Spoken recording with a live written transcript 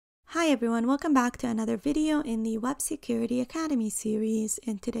Hi everyone, welcome back to another video in the Web Security Academy series.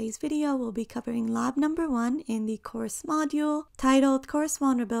 In today's video, we'll be covering lab number 1 in the CORS module titled CORS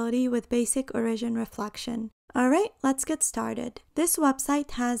Vulnerability with Basic Origin Reflection. Alright, let's get started. This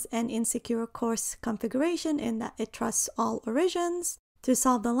website has an insecure CORS configuration in that it trusts all origins. To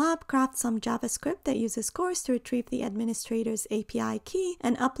solve the lab, craft some JavaScript that uses CORS to retrieve the administrator's API key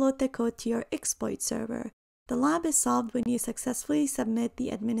and upload the code to your exploit server. The lab is solved when you successfully submit the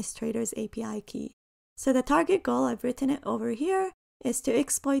administrator's API key. So the target goal, I've written it over here, is to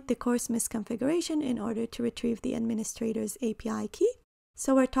exploit the CORS misconfiguration in order to retrieve the administrator's API key.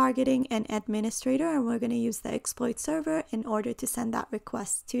 So we're targeting an administrator and we're going to use the exploit server in order to send that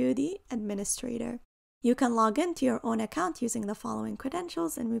request to the administrator. You can log into your own account using the following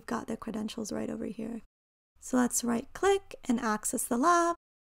credentials, and we've got the credentials right over here. So let's right click and access the lab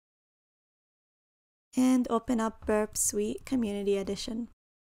and open up Burp Suite Community Edition.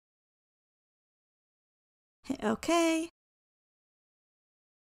 Hit OK.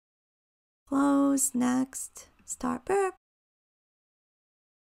 Close, next, start Burp.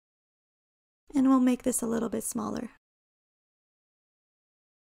 And we'll make this a little bit smaller.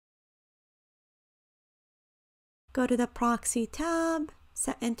 Go to the Proxy tab,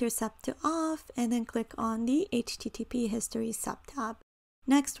 set Intercept to off, and then click on the HTTP History subtab.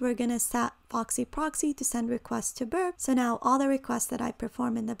 Next, we're going to set Foxy Proxy to send requests to Burp. So now all the requests that I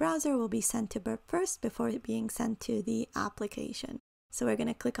perform in the browser will be sent to Burp first before being sent to the application. So we're going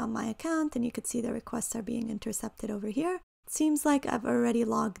to click on my account and you can see the requests are being intercepted over here. It seems like I've already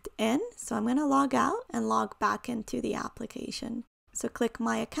logged in, so I'm going to log out and log back into the application. So click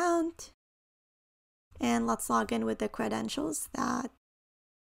my account and let's log in with the credentials that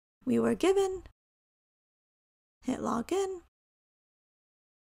we were given. Hit login.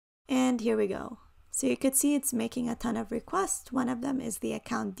 And here we go. So you could see it's making a ton of requests. One of them is the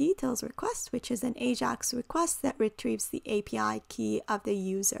account details request, which is an AJAX request that retrieves the API key of the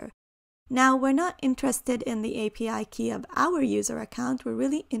user. Now, we're not interested in the API key of our user account. We're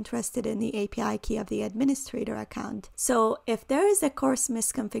really interested in the API key of the administrator account. So if there is a CORS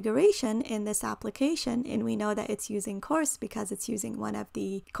misconfiguration in this application, and we know that it's using CORS because it's using one of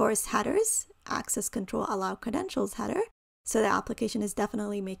the CORS headers, access control allow credentials header, so the application is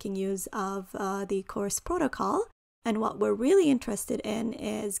definitely making use of the CORS protocol. And what we're really interested in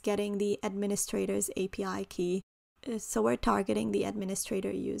is getting the administrator's API key. So we're targeting the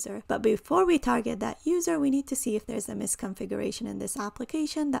administrator user. But before we target that user, we need to see if there's a misconfiguration in this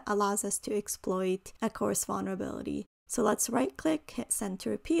application that allows us to exploit a CORS vulnerability. So let's right click, hit send to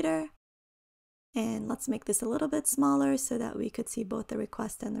repeater. And let's make this a little bit smaller so that we could see both the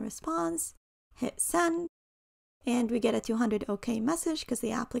request and the response. Hit send. And we get a 200 OK message because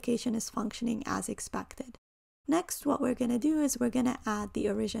the application is functioning as expected. Next, what we're going to do is we're going to add the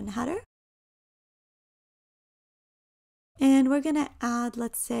origin header. And we're going to add,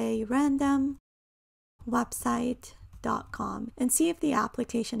 let's say, random website.com and see if the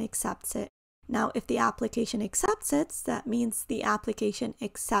application accepts it. Now, if the application accepts it, that means the application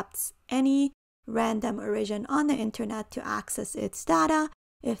accepts any random origin on the internet to access its data.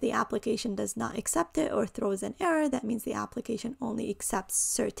 If the application does not accept it or throws an error, that means the application only accepts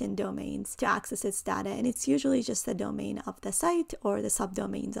certain domains to access its data, and it's usually just the domain of the site or the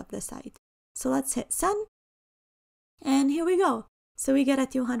subdomains of the site. So let's hit send, and here we go. So we get a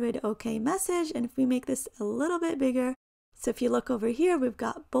 200 OK message, and if we make this a little bit bigger, so if you look over here, we've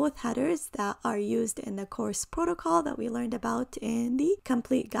got both headers that are used in the CORS protocol that we learned about in the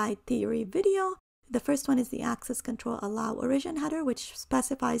Complete Guide Theory video. The first one is the access control allow origin header, which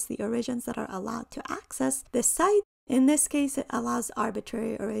specifies the origins that are allowed to access the site. In this case, it allows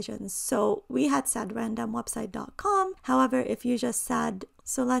arbitrary origins. So we had said randomwebsite.com. However, if you just said,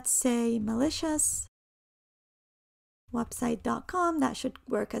 so let's say malicious website.com, that should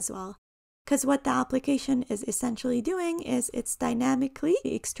work as well. Because what the application is essentially doing is it's dynamically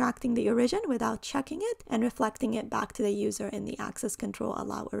extracting the origin without checking it and reflecting it back to the user in the access control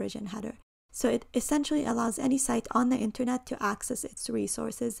allow origin header. So it essentially allows any site on the internet to access its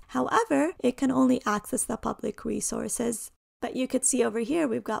resources. However, it can only access the public resources. But you could see over here,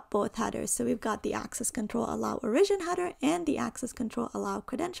 we've got both headers. So we've got the access control allow origin header and the access control allow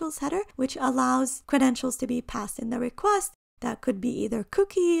credentials header, which allows credentials to be passed in the request. That could be either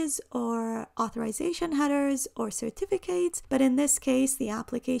cookies or authorization headers or certificates. But in this case, the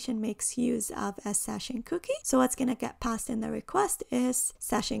application makes use of a session cookie. So what's going to get passed in the request is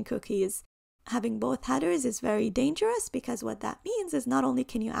session cookies. having both headers is very dangerous, because what that means is not only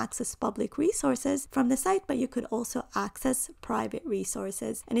can you access public resources from the site, but you could also access private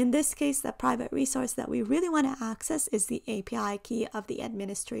resources. And in this case, the private resource that we really want to access is the API key of the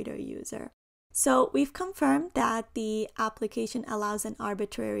administrator user. So we've confirmed that the application allows an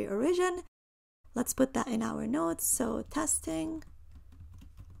arbitrary origin. Let's put that in our notes. So testing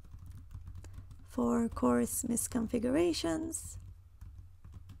for CORS misconfigurations.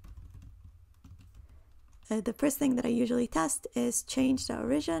 The first thing that I usually test is change the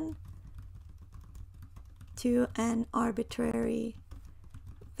origin to an arbitrary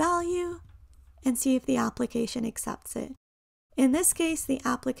value and see if the application accepts it. In this case, the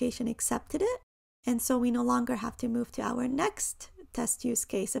application accepted it, and so we no longer have to move to our next test use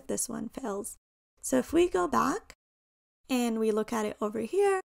case if this one fails. So if we go back and we look at it over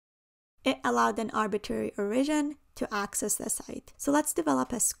here, it allowed an arbitrary origin to access the site. So let's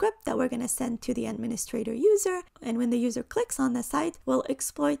develop a script that we're going to send to the administrator user, and when the user clicks on the site, we'll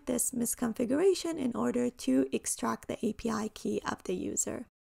exploit this misconfiguration in order to extract the API key of the user.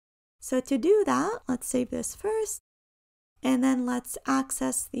 So to do that, let's save this first, and then let's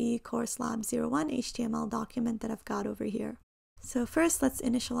access the Course Lab 01 HTML document that I've got over here. So first, let's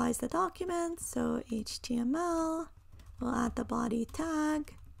initialize the document. So HTML, we'll add the body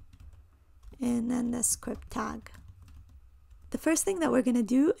tag, and then the script tag. The first thing that we're going to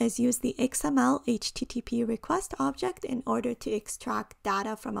do is use the XML HTTP request object in order to extract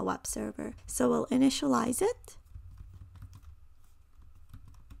data from a web server. So we'll initialize it.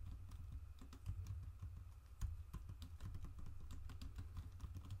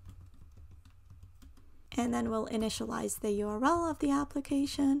 And then we'll initialize the URL of the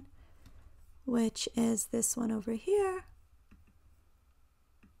application, which is this one over here.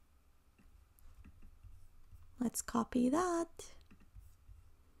 Let's copy that.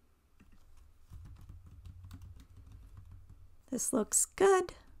 This looks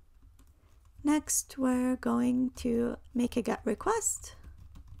good. Next, we're going to make a GET request.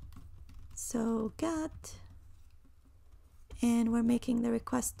 So GET, and we're making the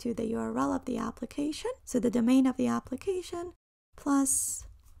request to the URL of the application. So the domain of the application, plus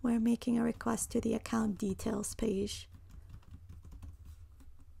we're making a request to the account details page.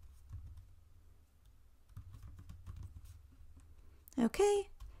 Okay,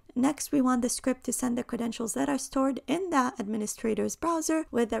 next we want the script to send the credentials that are stored in the administrator's browser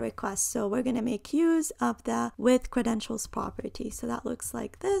with the request. So we're going to make use of the with credentials property. So that looks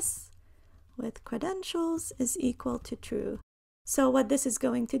like this. With credentials is equal to true. So what this is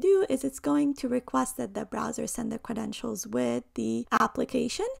going to do is it's going to request that the browser send the credentials with the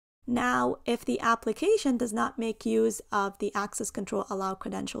application. Now, if the application does not make use of the access control allow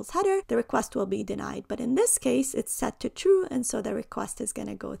credentials header, the request will be denied. But in this case, it's set to true, and so the request is going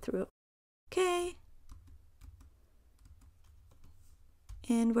to go through. Okay.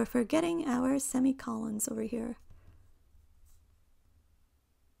 And we're forgetting our semicolons over here.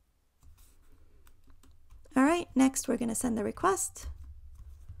 All right, next we're going to send the request.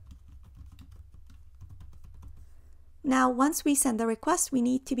 Now, once we send the request, we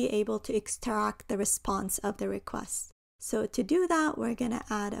need to be able to extract the response of the request. So to do that, we're going to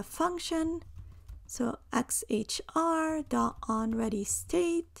add a function. So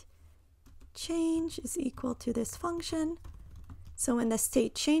xhr.onReadyState change is equal to this function. So when the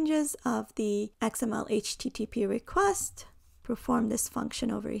state changes of the XML HTTP request, perform this function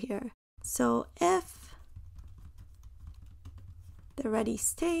over here. So if the ready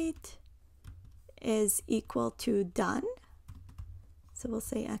state is equal to done, so we'll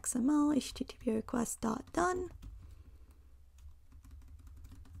say XML HTTP request dot done.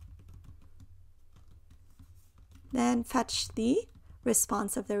 Then fetch the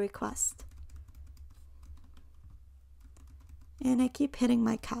response of the request. And I keep hitting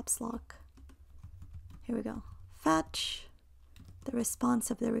my caps lock. Here we go. Fetch the response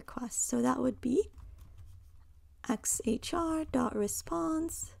of the request. So that would be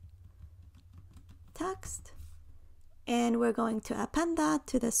xhr.response text, and we're going to append that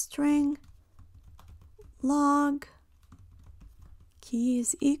to the string log key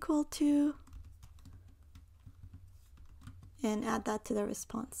is equal to, and add that to the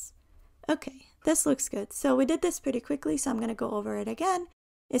response. Okay, this looks good. So we did this pretty quickly, so I'm going to go over it again.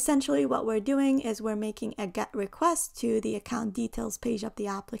 Essentially what we're doing is we're making a GET request to the account details page of the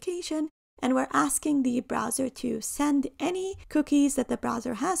application, and we're asking the browser to send any cookies that the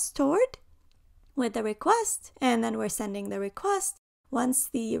browser has stored with the request, and then we're sending the request. Once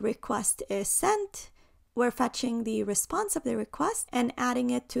the request is sent, we're fetching the response of the request and adding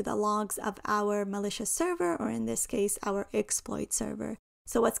it to the logs of our malicious server, or in this case, our exploit server.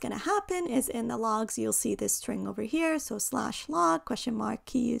 So what's going to happen is in the logs, you'll see this string over here. So /log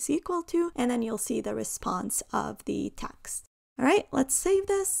 (key is equal to, and then you'll see the response of the text. All right, let's save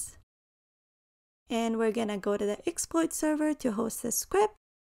this. And we're going to go to the exploit server to host the script.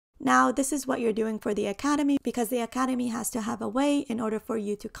 Now, this is what you're doing for the Academy, because the Academy has to have a way in order for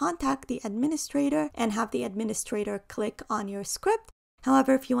you to contact the administrator and have the administrator click on your script.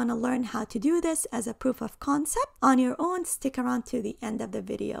 However, if you want to learn how to do this as a proof of concept on your own, stick around to the end of the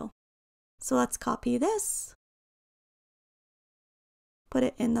video. So let's copy this, put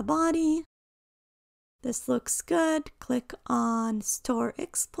it in the body. This looks good. Click on Store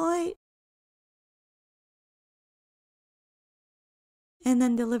Exploit. And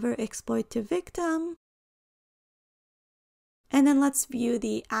then deliver exploit to victim. And then let's view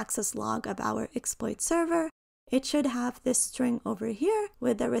the access log of our exploit server. It should have this string over here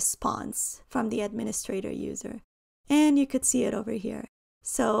with the response from the administrator user. And you could see it over here.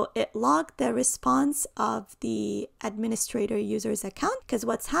 So it logged the response of the administrator user's account, because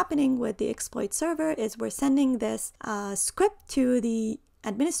what's happening with the exploit server is we're sending this script to the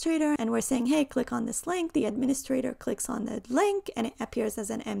administrator and we're saying, hey, click on this link. The administrator clicks on the link and it appears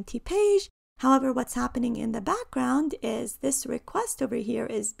as an empty page. However, what's happening in the background is this request over here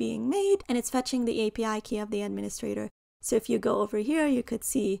is being made and it's fetching the API key of the administrator. So if you go over here, you could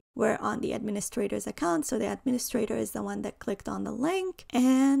see we're on the administrator's account. So the administrator is the one that clicked on the link,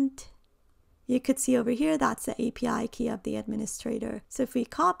 and you could see over here, that's the API key of the administrator. So if we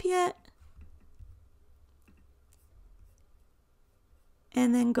copy it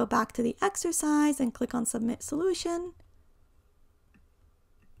and then go back to the exercise and click on Submit Solution,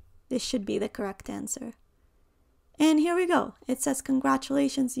 this should be the correct answer. And here we go. It says,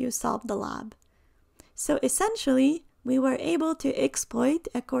 congratulations, you solved the lab. So essentially, we were able to exploit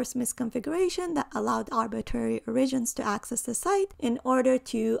a CORS misconfiguration that allowed arbitrary origins to access the site in order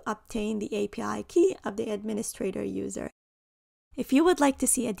to obtain the API key of the administrator user. If you would like to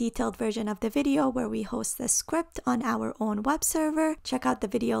see a detailed version of the video where we host the script on our own web server, check out the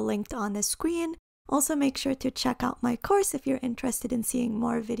video linked on the screen. Also, make sure to check out my course if you're interested in seeing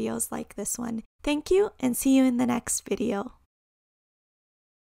more videos like this one. Thank you, and see you in the next video.